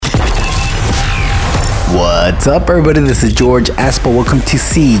What's up, everybody? This is George Aspo. Welcome to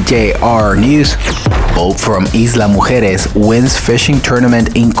CJR News. Boat from Isla Mujeres wins fishing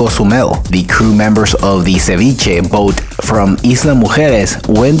tournament in Cozumel. The crew members of the Ceviche boat from Isla Mujeres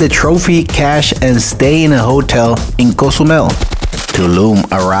win the trophy, cash, and stay in a hotel in Cozumel. Tulum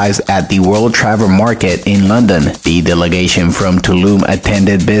arrives at the World Travel Market in London. The delegation from Tulum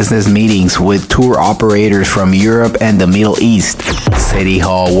attended business meetings with tour operators from Europe and the Middle East. City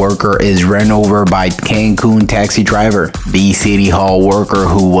Hall worker is run over by Cancun taxi driver. The City Hall worker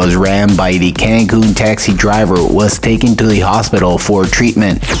who was rammed by the Cancun taxi driver was taken to the hospital for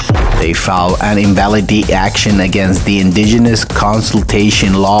treatment. They filed an invalidity action against the Indigenous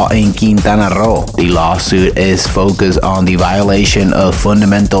Consultation Law in Quintana Roo. The lawsuit is focused on the violation of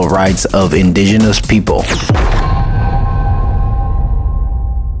fundamental rights of indigenous people.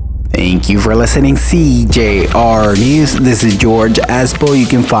 Thank you for listening, CJR News. This is George Aspo. You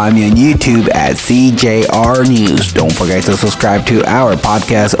can find me on YouTube at CJR News. Don't forget to subscribe to our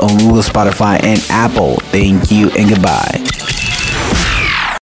podcast on Google, Spotify, and Apple. Thank you and goodbye.